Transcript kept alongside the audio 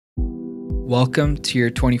Welcome to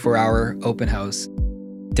your 24-hour open house.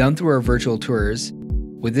 Done through our virtual tours,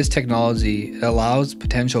 with this technology, it allows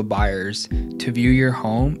potential buyers to view your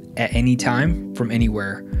home at any time from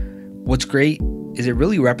anywhere. What's great is it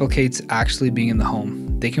really replicates actually being in the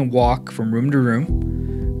home. They can walk from room to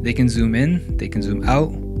room, they can zoom in, they can zoom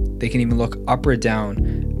out, they can even look up or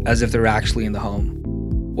down as if they're actually in the home.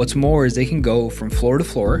 What's more is they can go from floor to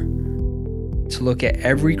floor to look at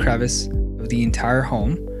every crevice of the entire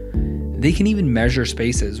home. They can even measure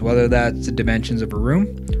spaces, whether that's the dimensions of a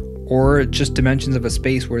room or just dimensions of a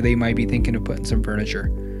space where they might be thinking of putting some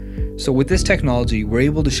furniture. So with this technology, we're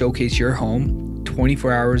able to showcase your home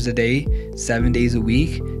 24 hours a day, 7 days a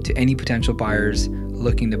week to any potential buyers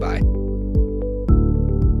looking to buy.